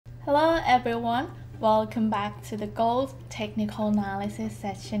Hello everyone, welcome back to the gold technical analysis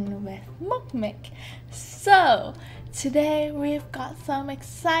session with Mukmik. So today we've got some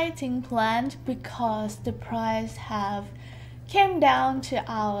exciting plans because the price have came down to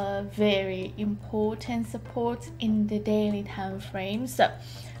our very important support in the daily time frame. So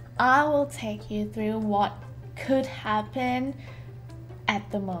I will take you through what could happen at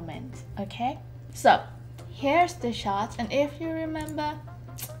the moment. Okay, so here's the chart, and if you remember,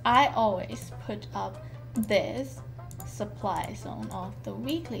 I always put up this supply zone of the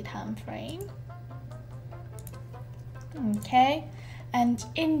weekly time frame. Okay, and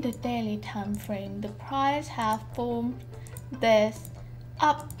in the daily time frame, the price have formed this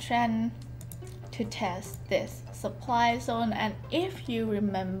uptrend to test this supply zone. And if you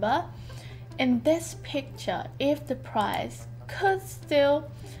remember, in this picture, if the price could still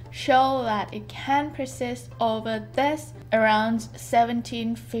show that it can persist over this around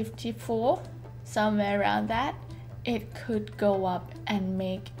 1754, somewhere around that, it could go up and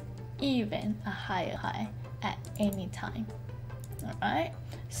make even a higher high at any time. All right,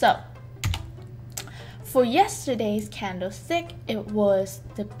 so for yesterday's candlestick, it was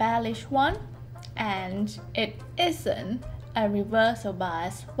the bearish one, and it isn't a reversal bar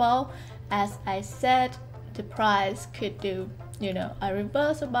as well. As I said, the price could do a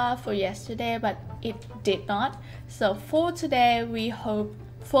reversal bar for yesterday, but it did not. So for today, we hope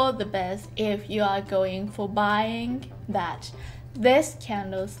for the best if you are going for buying, that this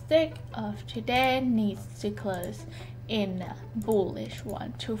candlestick of today needs to close in a bullish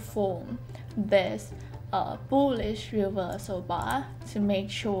one to form this bullish reversal bar to make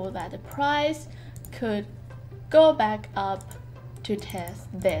sure that the price could go back up to test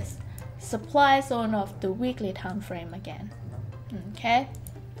this supply zone of the weekly time frame again. Okay,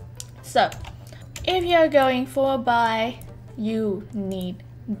 so if you're going for a buy, you need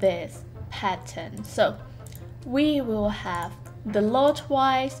this pattern. So we will have the lot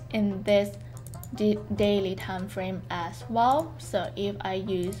wise in this daily time frame as well. So if I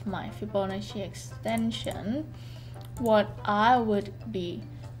use my Fibonacci extension, what I would be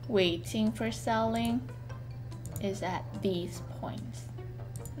waiting for selling is at these points.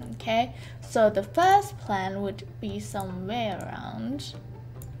 Okay, so the first plan would be somewhere around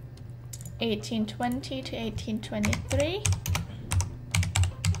 1820 to 1823.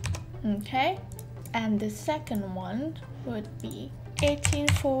 Okay, and the second one would be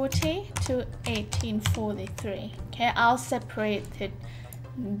 1840 to 1843. Okay, I'll separate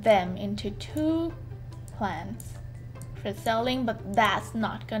them into two plans for selling, but that's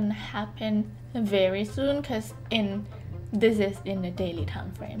not gonna happen very soon because this is in the daily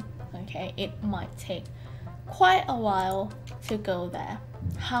time frame. Okay, it might take quite a while to go there.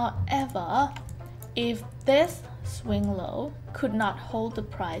 However, if this swing low could not hold the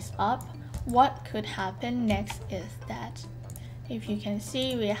price up, what could happen next is that, if you can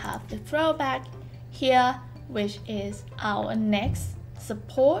see, we have the throwback here, which is our next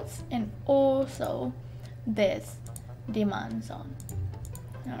support, and also this demand zone.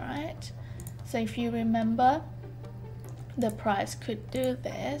 All right, so if you remember, the price could do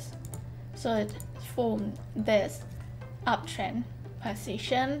this, so it formed this uptrend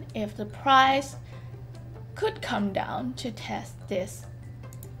position. If the price could come down to test this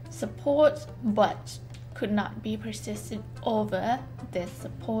support but could not be persisted over this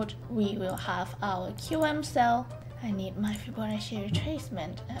support, we will have our QM sell. I need my Fibonacci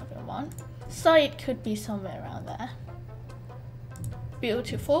retracement, everyone. So it could be somewhere around there.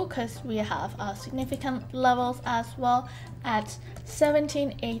 Beautiful, because we have our significant levels as well at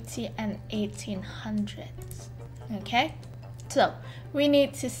 1780 and 1800. Okay, so we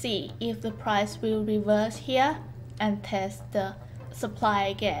need to see if the price will reverse here and test the supply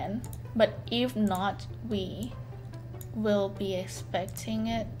again, but if not, we will be expecting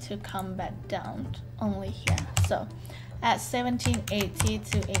it to come back down only here, so at 1780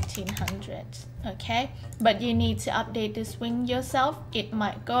 to 1800. Okay, but you need to update the swing yourself. It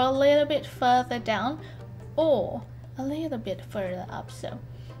might go a little bit further down or a little bit further up, so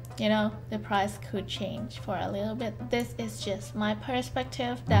the price could change for a little bit. This is just my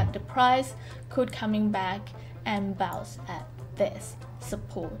perspective that the price could coming back and bounce at this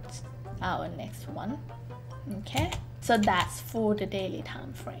support, our next one. Okay, so that's for the daily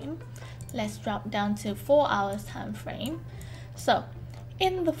time frame. Let's drop down to 4 hours time frame. So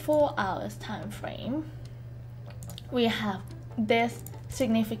in the 4 hours time frame, we have this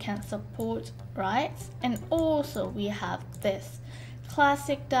significant support, right? And also we have this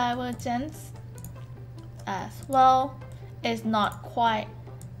classic divergence as well. It's not quite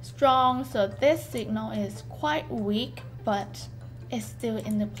strong, so this signal is quite weak, but is still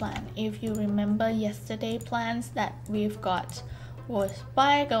in the plan. If you remember yesterday plans that we've got was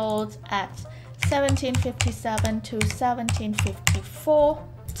buy gold at 1757 to 1754.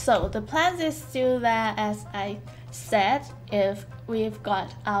 So the plans is still there. As I said, if we've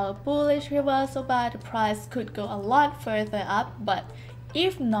got our bullish reversal bar, the price could go a lot further up, but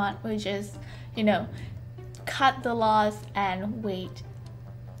if not, we just, you know, cut the loss and wait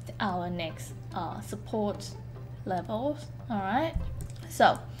our next support levels. All right,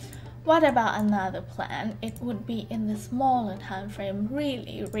 so what about another plan? It would be in the smaller time frame,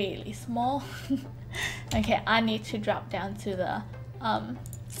 really small. Okay, I need to drop down to the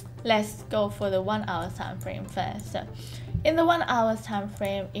let's go for the 1 hour time frame first. So in the 1 hour time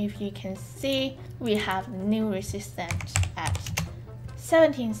frame, if you can see, we have new resistance at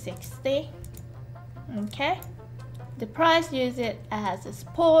 1760. Okay, the price used it as a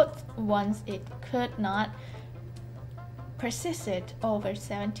support. Once it could not persist it over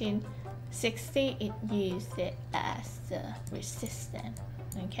 1760, it used it as the resistance.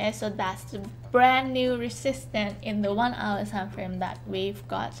 Okay, so that's the brand new resistance in the 1 hour time frame that we've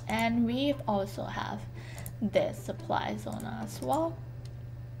got, and we also have this supply zone as well.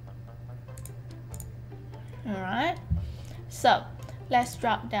 All right, so let's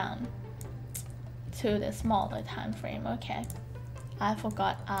drop down to the smaller time frame. Okay, I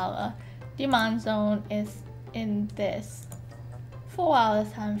forgot our demand zone is in this 4 hour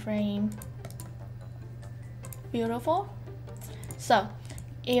time frame. Beautiful. So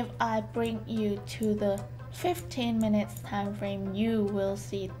if I bring you to the 15 minutes time frame, you will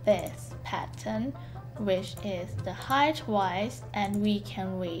see this pattern, which is the high twice, and we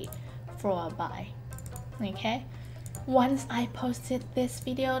can wait for a buy. Okay, once I posted this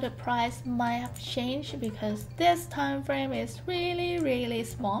video, the price might have changed because this time frame is really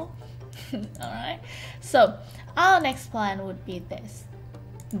small. All right, so our next plan would be this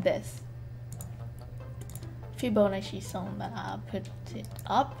Fibonacci zone that I'll put it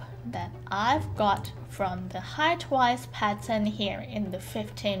up, that I've got from the high twice pattern here in the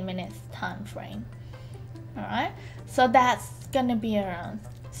 15 minutes time frame. All right, so that's gonna be around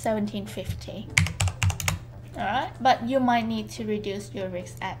 1750. All right, but you might need to reduce your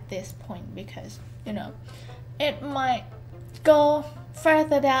risk at this point because, you know, it might go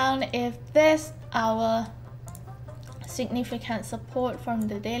further down if this our significant support from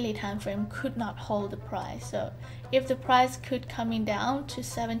the daily time frame could not hold the price. So if the price could coming down to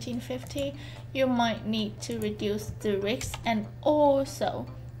 1750, you might need to reduce the risk, and also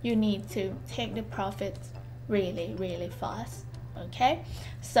you need to take the profits really fast. Okay,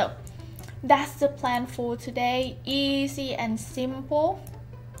 so that's the plan for today. Easy and simple.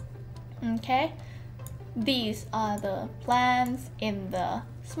 Okay, these are the plans in the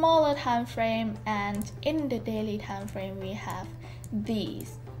smaller time frame, and in the daily time frame we have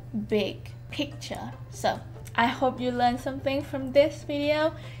these big picture. So I hope you learned something from this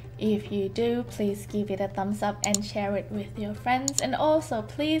video. If you do, please give it a thumbs up and share it with your friends, and also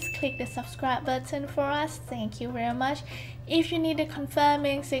please click the subscribe button for us. Thank you very much. If you need the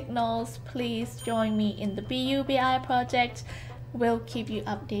confirming signals, please join me in the BUBI project. We'll keep you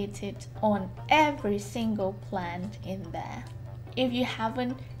updated on every single plan in there. If you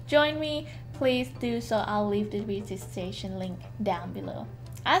haven't joined me, please do so. I'll leave the registration link down below.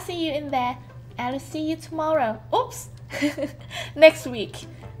 I'll see you in there, and I'll see you tomorrow. Oops! Next week.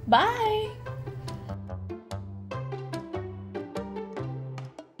 Bye!